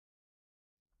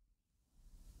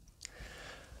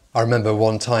I remember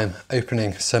one time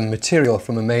opening some material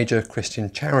from a major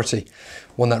Christian charity,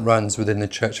 one that runs within the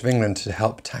Church of England to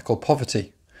help tackle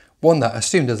poverty, one that I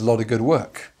assumed does a lot of good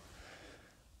work.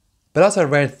 But as I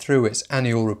read through its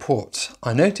annual report,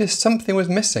 I noticed something was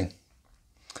missing.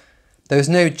 There was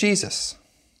no Jesus.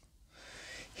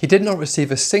 He did not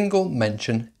receive a single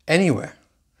mention anywhere.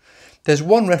 There's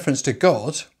one reference to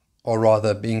God, or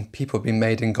rather people being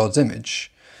made in God's image.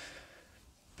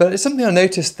 But it's something I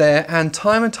noticed there and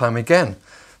time again.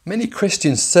 Many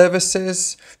Christian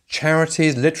services,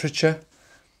 charities, literature,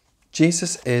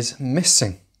 Jesus is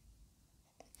missing.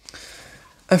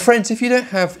 And friends, if you don't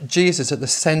have Jesus at the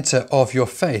centre of your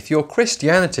faith, your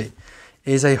Christianity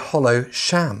is a hollow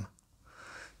sham.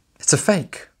 It's a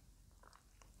fake.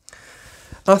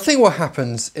 And I think what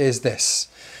happens is this.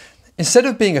 Instead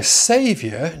of being a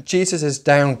saviour, Jesus is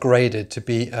downgraded to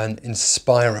be an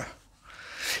inspirer.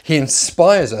 He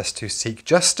inspires us to seek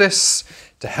justice,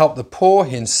 to help the poor.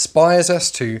 He inspires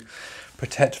us to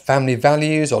protect family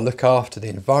values or look after the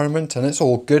environment, and it's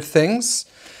all good things,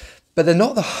 but they're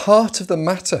not the heart of the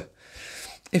matter.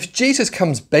 If Jesus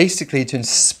comes basically to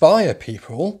inspire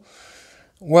people,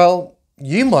 well,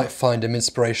 you might find him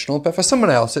inspirational, but for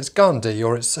someone else it's Gandhi,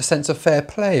 or it's a sense of fair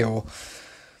play, or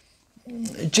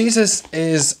Jesus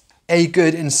is a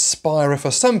good inspirer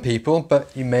for some people,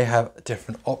 but you may have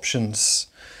different options.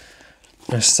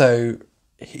 And so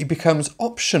he becomes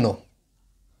optional.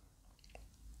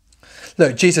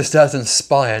 Look, Jesus does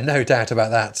inspire, no doubt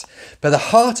about that. But the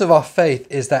heart of our faith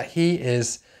is that he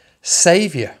is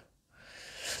saviour.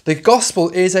 The gospel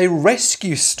is a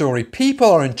rescue story. People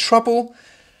are in trouble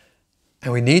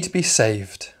and we need to be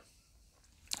saved.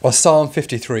 Well, Psalm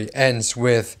 53 ends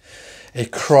with a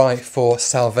cry for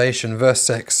salvation. Verse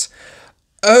 6.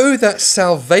 Oh, that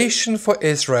salvation for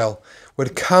Israel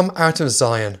would come out of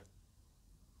Zion.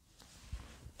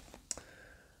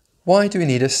 Why do we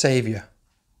need a saviour?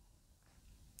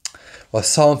 Well,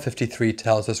 Psalm 53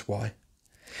 tells us why.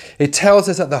 It tells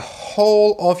us that the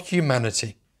whole of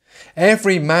humanity,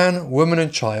 every man, woman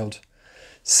and child,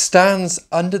 stands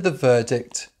under the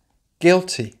verdict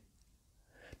guilty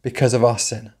because of our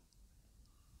sin.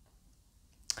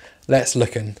 Let's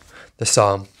look in the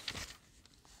Psalm.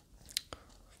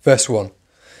 Verse 1.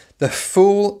 The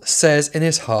fool says in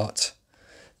his heart,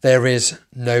 there is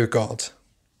no God.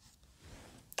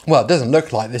 Well, it doesn't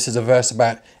look like this is a verse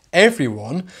about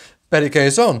everyone, but it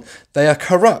goes on. They are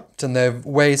corrupt and their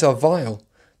ways are vile.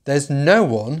 There's no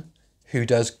one who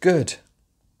does good.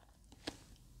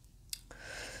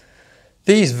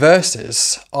 These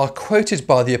verses are quoted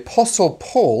by the Apostle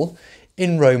Paul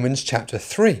in Romans chapter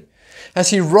 3,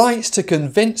 as he writes to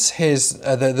convince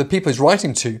the people he's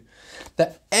writing to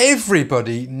that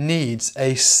everybody needs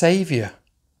a saviour.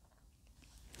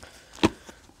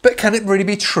 But can it really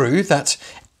be true that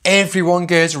everyone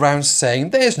goes around saying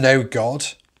there's no God?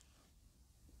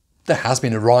 There has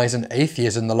been a rise in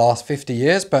atheism in the last 50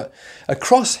 years, but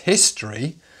across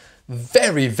history,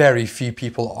 very, very few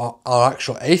people are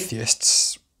actual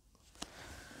atheists.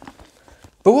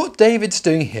 But what David's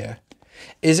doing here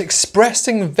is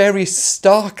expressing very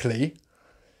starkly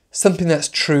something that's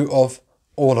true of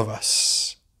all of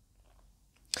us.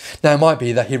 Now, it might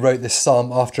be that he wrote this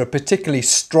psalm after a particularly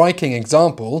striking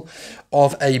example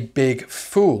of a big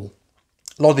fool.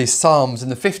 A lot of these psalms in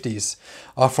the 50s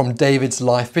are from David's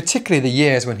life, particularly the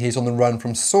years when he's on the run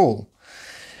from Saul.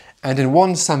 And in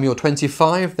 1 Samuel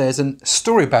 25, there's a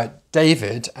story about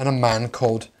David and a man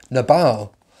called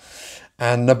Nabal.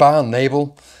 And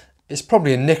Nabal, is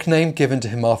probably a nickname given to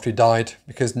him after he died,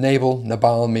 because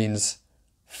Nabal means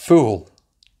fool.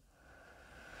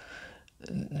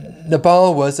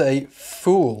 Nabal was a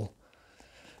fool.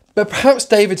 But perhaps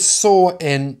David saw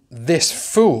in this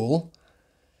fool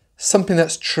something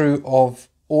that's true of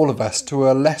all of us to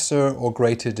a lesser or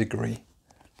greater degree.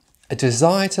 A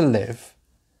desire to live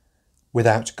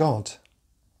without God.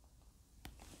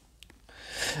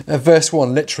 Verse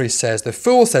 1 literally says, the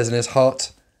fool says in his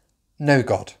heart, no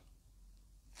God.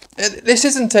 This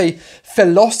isn't a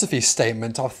philosophy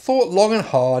statement. I've thought long and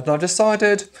hard and I've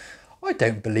decided I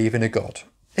don't believe in a God.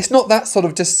 It's not that sort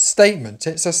of just statement.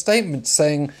 It's a statement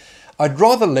saying, I'd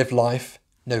rather live life,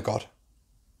 no God.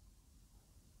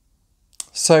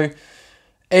 So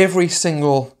every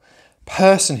single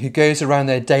person who goes around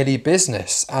their daily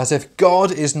business as if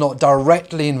God is not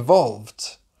directly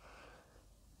involved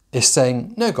is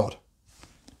saying, no God.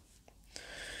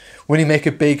 When you make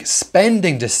a big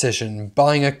spending decision,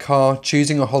 buying a car,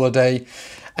 choosing a holiday,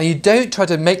 and you don't try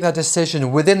to make that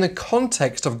decision within the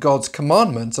context of God's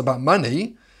commandments about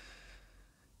money,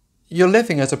 you're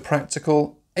living as a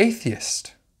practical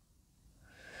atheist.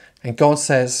 And God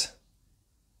says,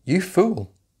 You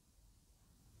fool.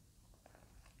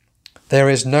 There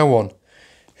is no one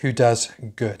who does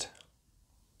good.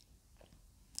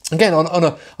 Again,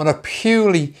 on a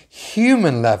purely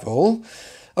human level,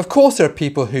 of course there are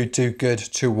people who do good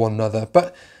to one another,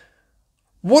 but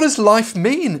what does life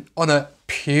mean on a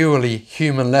purely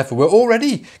human level? We're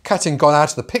already cutting God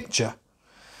out of the picture.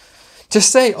 To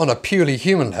say on a purely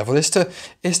human level is to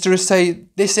say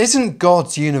this isn't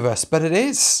God's universe, but it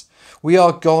is. We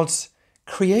are God's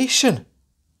creation.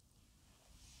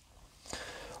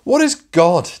 What does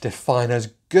God define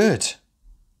as good?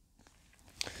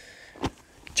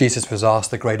 Jesus was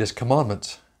asked the greatest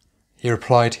commandment. He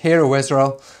replied, "Hear, O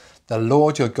Israel, the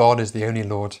Lord your God is the only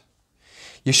Lord.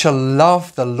 You shall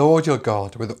love the Lord your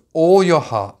God with all your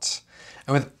heart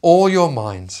and with all your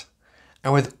mind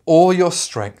and with all your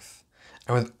strength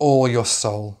and with all your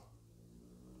soul."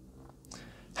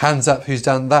 Hands up, who's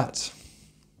done that?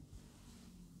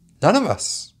 None of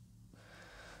us.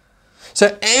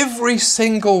 So every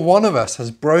single one of us has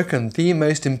broken the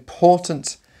most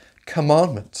important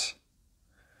commandment,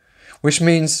 which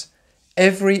means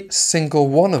every single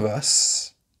one of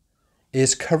us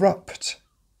is corrupt.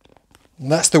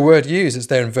 And that's the word used. It's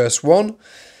there in verse 1.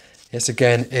 It's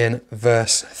again in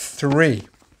verse 3.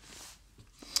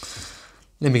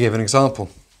 Let me give an example.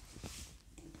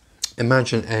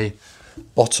 Imagine a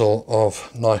bottle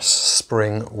of nice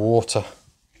spring water.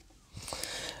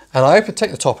 And I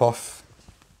take the top off.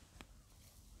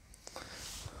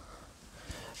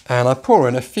 And I pour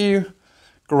in a few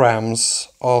grams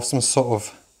of some sort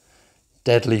of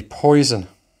deadly poison.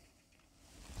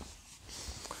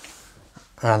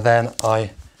 And then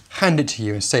I hand it to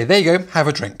you and say, there you go, have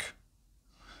a drink.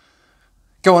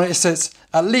 Go on, it says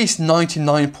at least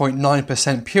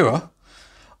 99.9% pure.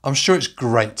 I'm sure it's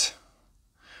great.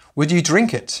 Would you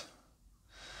drink it?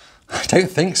 I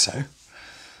don't think so.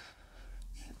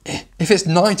 If it's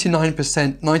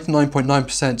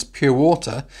 99.9% pure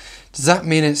water, does that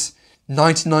mean it's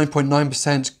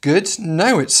 99.9% good?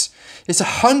 No, it's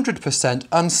 100%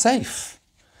 unsafe.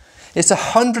 It's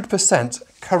 100%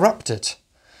 corrupted.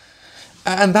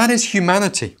 And that is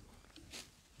humanity.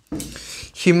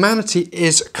 Humanity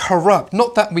is corrupt.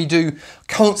 Not that we do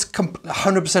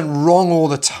 100% wrong all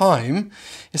the time.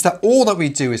 It's that all that we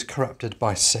do is corrupted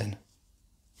by sin.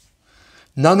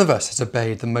 None of us has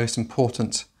obeyed the most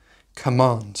important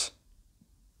command.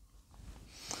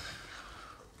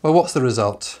 Well, what's the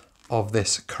result of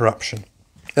this corruption?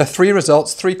 There are three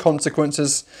results, three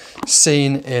consequences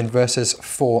seen in verses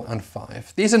 4 and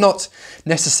 5. These are not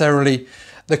necessarily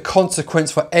the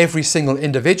consequence for every single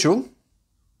individual,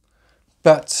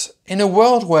 but in a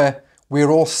world where we're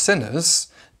all sinners,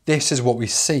 this is what we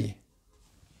see.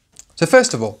 So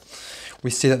first of all,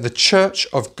 we see that the church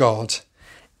of God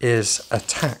is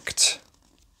attacked.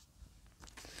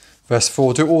 Verse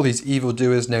 4, do all these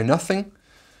evildoers know nothing?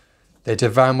 They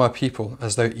devour my people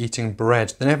as though eating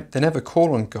bread. They never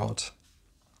call on God.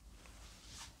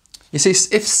 You see,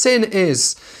 if sin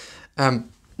is,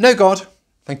 no God,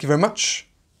 thank you very much,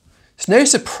 it's no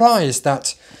surprise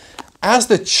that as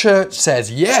the church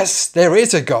says, yes, there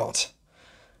is a God,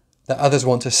 that others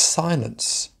want to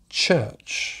silence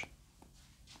church.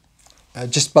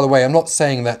 Just by the way, I'm not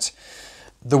saying that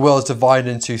the world is divided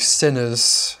into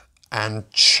sinners and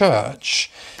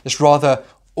church. It's rather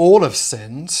all have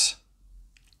sinned.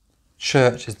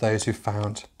 Church is those who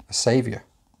found a saviour,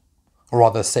 or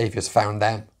rather the saviours found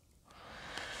them.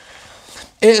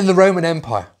 In the Roman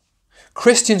Empire,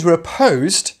 Christians were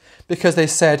opposed because they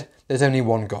said there's only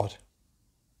one God.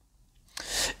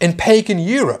 In pagan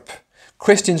Europe,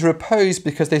 Christians were opposed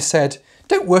because they said,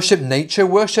 don't worship nature,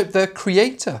 worship the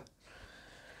Creator.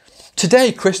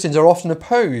 Today, Christians are often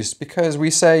opposed because we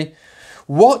say,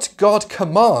 what God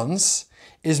commands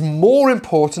is more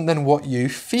important than what you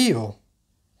feel.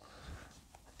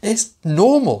 It's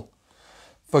normal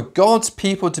for God's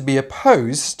people to be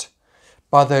opposed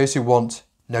by those who want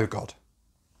no God.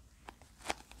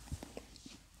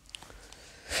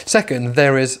 Second,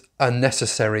 there is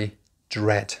unnecessary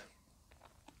dread.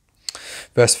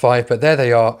 Verse 5, but there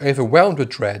they are, overwhelmed with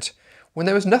dread, when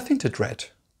there was nothing to dread.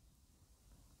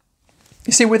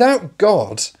 You see, without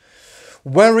God,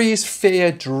 worries,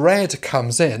 fear, dread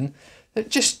comes in. It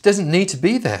just doesn't need to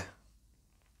be there.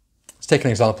 Let's take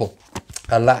an example.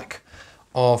 A lack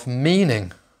of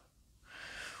meaning.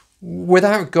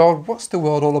 Without God, what's the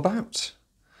world all about?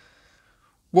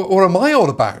 What am I all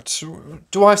about?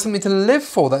 Do I have something to live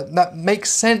for that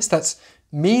makes sense, that's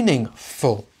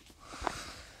meaningful?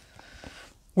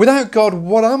 Without God,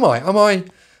 what am I? Am I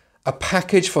a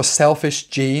package for selfish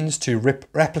genes to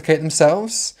replicate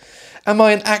themselves? Am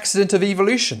I an accident of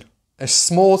evolution, a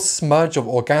small smudge of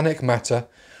organic matter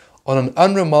on an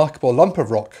unremarkable lump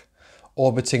of rock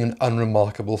orbiting an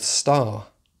unremarkable star.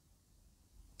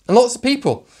 And lots of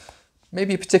people,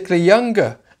 maybe particularly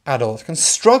younger adults, can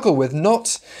struggle with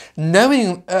not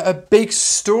knowing a big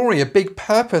story, a big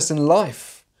purpose in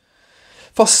life.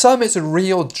 For some, it's a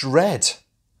real dread,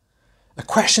 a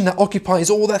question that occupies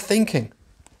all their thinking.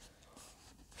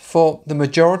 For the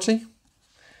majority,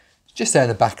 it's just there in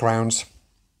the background,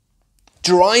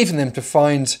 driving them to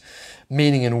find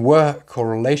meaning in work or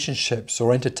relationships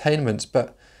or entertainment,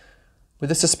 but with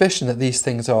the suspicion that these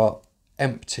things are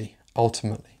empty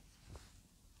ultimately.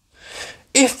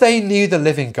 If they knew the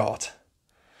living God,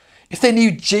 if they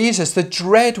knew Jesus, the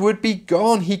dread would be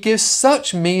gone. He gives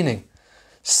such meaning,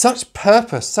 such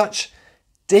purpose, such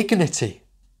dignity.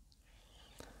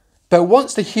 But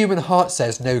once the human heart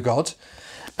says no God,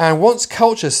 and once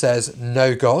culture says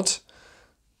no God,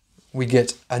 we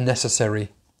get unnecessary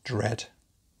dread.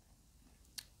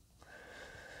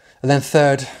 And then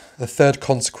the third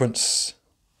consequence,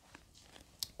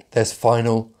 there's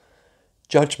final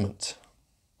judgment.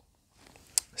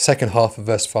 Second half of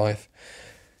verse 5.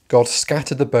 God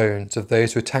scattered the bones of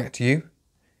those who attacked you.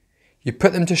 You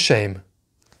put them to shame,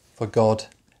 for God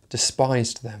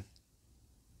despised them.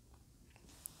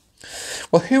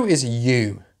 Well, who is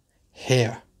you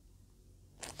here?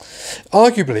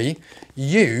 Arguably,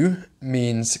 you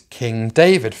means King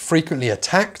David, frequently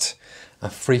attacked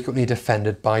and frequently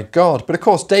defended by God. But of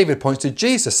course, David points to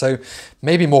Jesus, so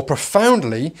maybe more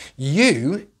profoundly,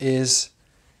 you is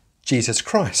Jesus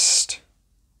Christ.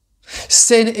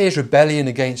 Sin is rebellion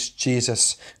against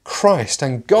Jesus Christ,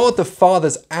 and God the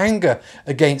Father's anger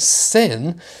against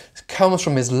sin comes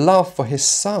from his love for his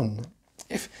Son.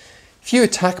 If you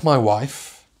attack my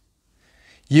wife,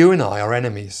 you and I are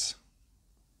enemies.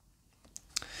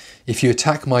 If you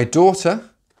attack my daughter,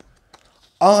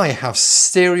 I have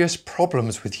serious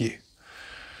problems with you.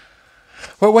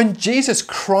 Well, when Jesus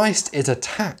Christ is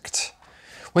attacked,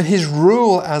 when his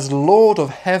rule as Lord of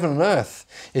heaven and earth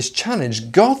is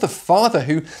challenged, God the Father,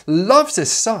 who loves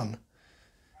his Son,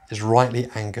 is rightly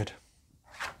angered.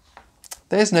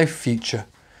 There's no future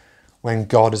when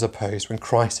God is opposed, when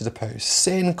Christ is opposed.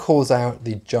 Sin calls out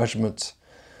the judgment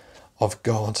of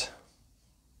God.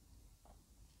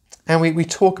 And we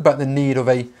talk about the need of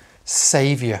a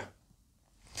saviour.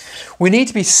 We need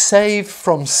to be saved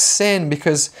from sin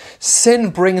because sin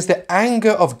brings the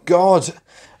anger of God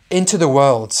into the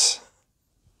world,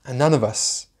 and none of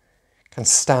us can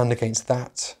stand against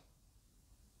that.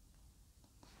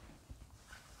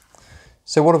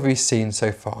 So what have we seen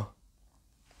so far?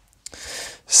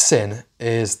 Sin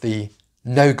is the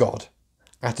no God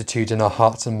attitude in our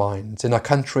hearts and minds, in our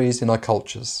countries, in our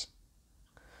cultures.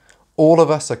 All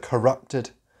of us are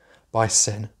corrupted by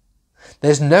sin.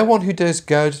 There's no one who does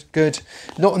good,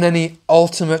 not in any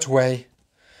ultimate way.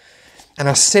 And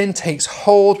as sin takes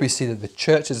hold, we see that the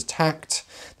church is attacked,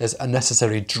 there's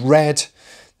unnecessary dread,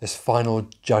 there's final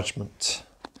judgment.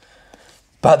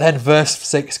 But then verse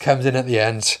 6 comes in at the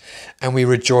end, and we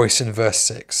rejoice in verse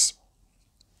 6.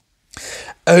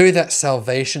 Oh, that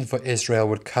salvation for Israel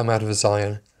would come out of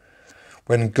Zion.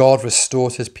 When God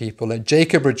restores his people, let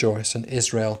Jacob rejoice and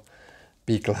Israel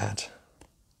be glad.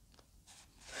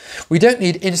 We don't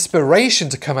need inspiration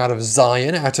to come out of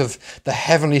Zion, out of the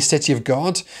heavenly city of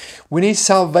God. We need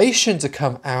salvation to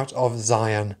come out of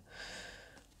Zion.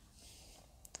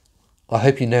 I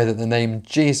hope you know that the name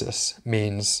Jesus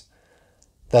means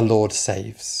the Lord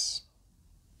saves.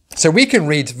 So we can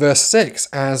read verse 6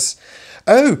 as,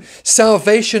 oh,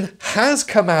 salvation has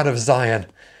come out of Zion,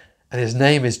 and his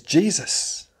name is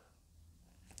Jesus.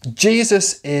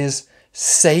 Jesus is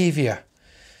Saviour.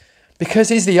 Because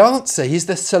he's the answer, he's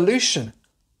the solution.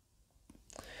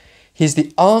 He's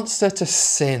the answer to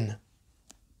sin.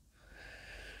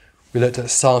 We looked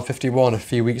at Psalm 51 a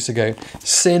few weeks ago.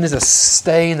 Sin is a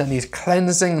stain that needs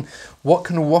cleansing. What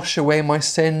can wash away my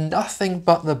sin? Nothing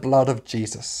but the blood of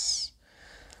Jesus.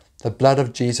 The blood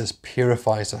of Jesus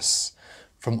purifies us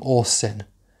from all sin,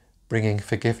 bringing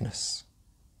forgiveness.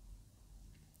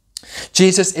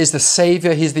 Jesus is the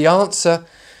Saviour. He's the answer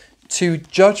to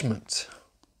judgment.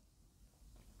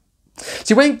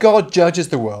 See, when God judges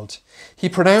the world, he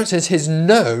pronounces his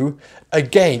no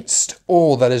against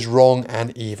all that is wrong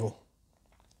and evil.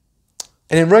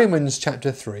 And in Romans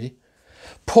chapter 3,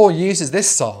 Paul uses this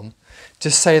psalm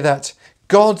to say that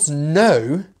God's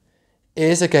no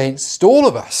is against all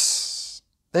of us.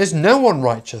 There's no one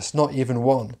righteous, not even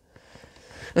one.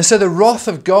 And so the wrath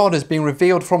of God is being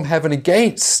revealed from heaven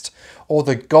against all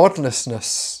the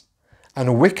godlessness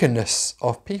and wickedness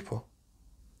of people.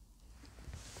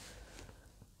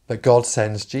 But God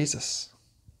sends Jesus.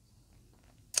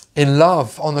 In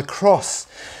love, on the cross,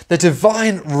 the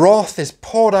divine wrath is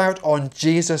poured out on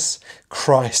Jesus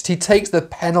Christ. He takes the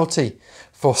penalty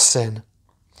for sin.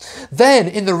 Then,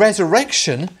 in the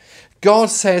resurrection, God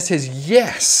says his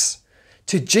yes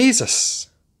to Jesus.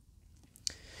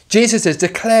 Jesus is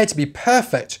declared to be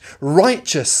perfect,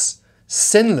 righteous,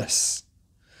 sinless.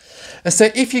 And so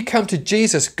if you come to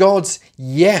Jesus, God's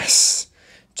yes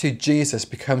to Jesus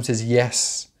becomes his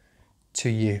yes to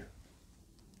you.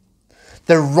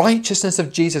 The righteousness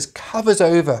of Jesus covers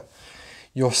over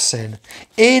your sin.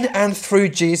 In and through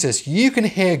Jesus, you can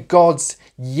hear God's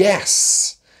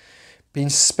yes being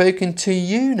spoken to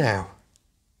you now.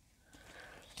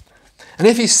 And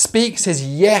if he speaks his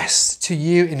yes to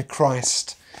you in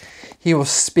Christ, he will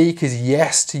speak his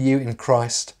yes to you in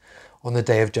Christ on the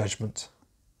day of judgment.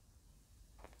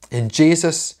 In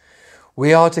Jesus,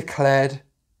 we are declared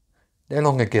no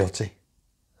longer guilty,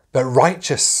 but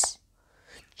righteous,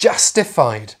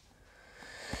 justified.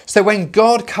 So when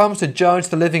God comes to judge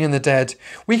the living and the dead,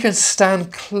 we can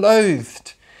stand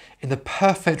clothed in the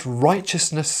perfect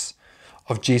righteousness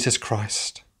of Jesus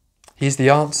Christ. He's the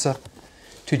answer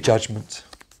to judgment.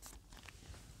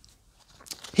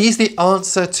 He's the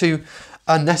answer to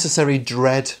unnecessary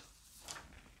dread.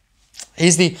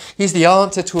 He's the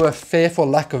answer to a fearful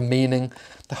lack of meaning.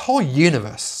 The whole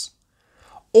universe,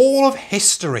 all of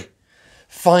history,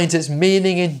 finds its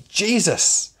meaning in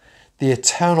Jesus, the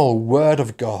eternal Word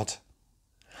of God.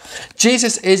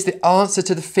 Jesus is the answer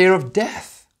to the fear of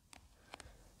death,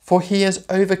 for he has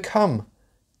overcome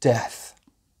death.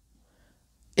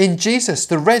 In Jesus,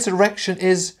 the resurrection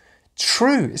is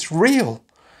true, it's real.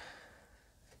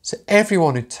 So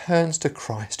everyone who turns to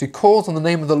Christ, who calls on the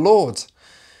name of the Lord,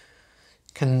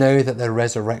 can know that their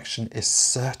resurrection is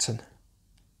certain.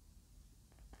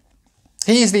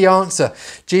 He is the answer.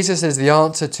 Jesus is the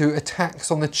answer to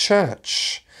attacks on the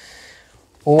church.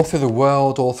 All through the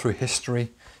world, all through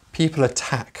history, people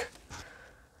attack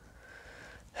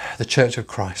the Church of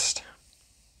Christ.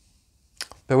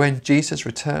 But when Jesus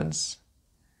returns,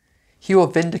 he will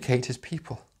vindicate his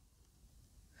people.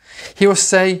 He will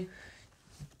say,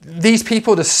 these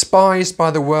people despised by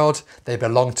the world, they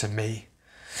belong to me.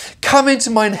 Come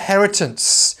into my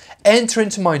inheritance. Enter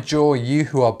into my joy, you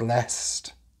who are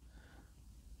blessed.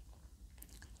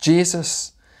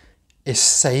 Jesus is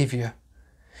Saviour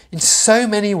in so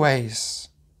many ways.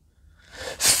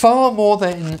 Far more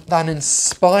than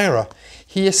Inspirer,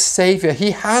 he is Saviour.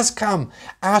 He has come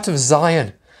out of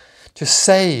Zion to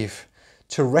save,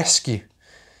 to rescue,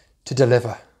 to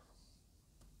deliver.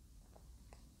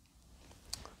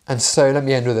 And so let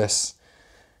me end with this.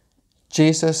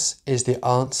 Jesus is the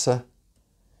answer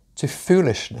to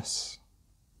foolishness.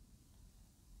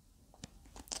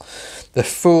 The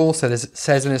fool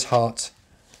says in his heart,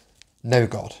 no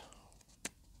God.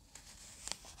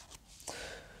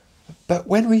 But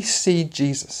when we see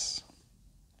Jesus,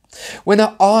 when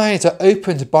our eyes are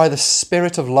opened by the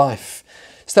Spirit of life,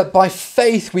 so that by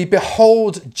faith we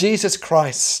behold Jesus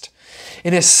Christ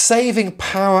in his saving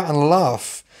power and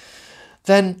love,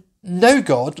 then no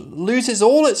God loses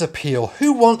all its appeal.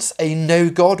 Who wants a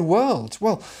no-God world?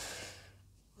 Well,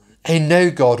 a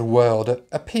no-God world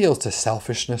appeals to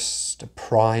selfishness, to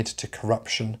pride, to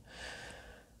corruption.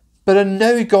 But a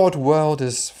no-God world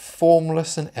is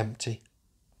formless and empty.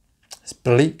 It's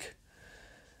bleak.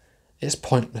 It's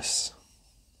pointless.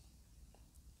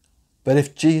 But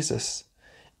if Jesus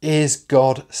is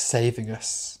God saving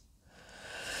us,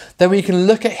 then we can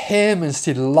look at him and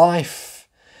see life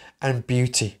and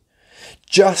beauty,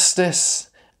 justice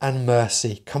and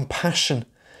mercy, compassion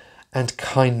and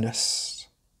kindness,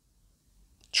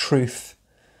 truth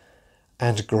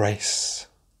and grace.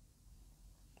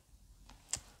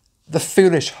 The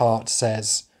foolish heart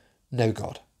says, no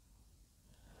God.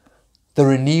 The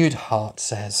renewed heart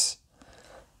says,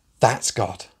 that's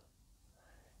God.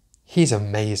 He's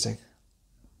amazing.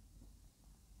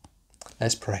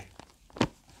 Let's pray.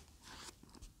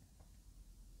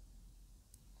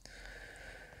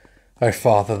 Oh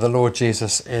Father, the Lord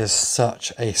Jesus is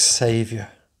such a Saviour.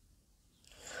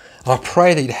 I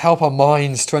pray that you'd help our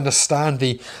minds to understand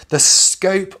the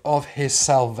scope of his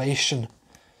salvation,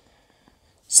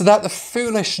 so that the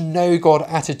foolish no-God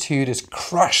attitude is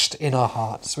crushed in our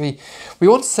hearts. We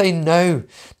want to say no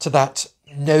to that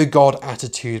no-God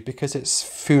attitude because it's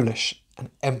foolish and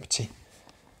empty.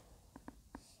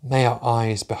 May our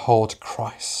eyes behold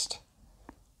Christ,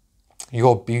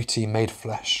 your beauty made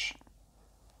flesh.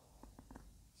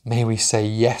 May we say,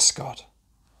 yes, God,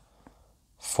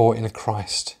 for in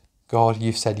Christ, God,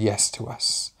 you've said yes to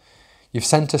us. You've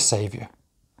sent a Saviour.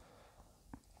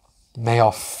 May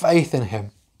our faith in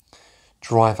him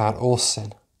drive out all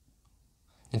sin.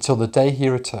 until the day he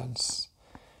returns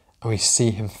and we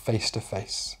see him face to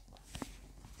face.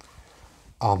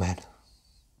 Amen.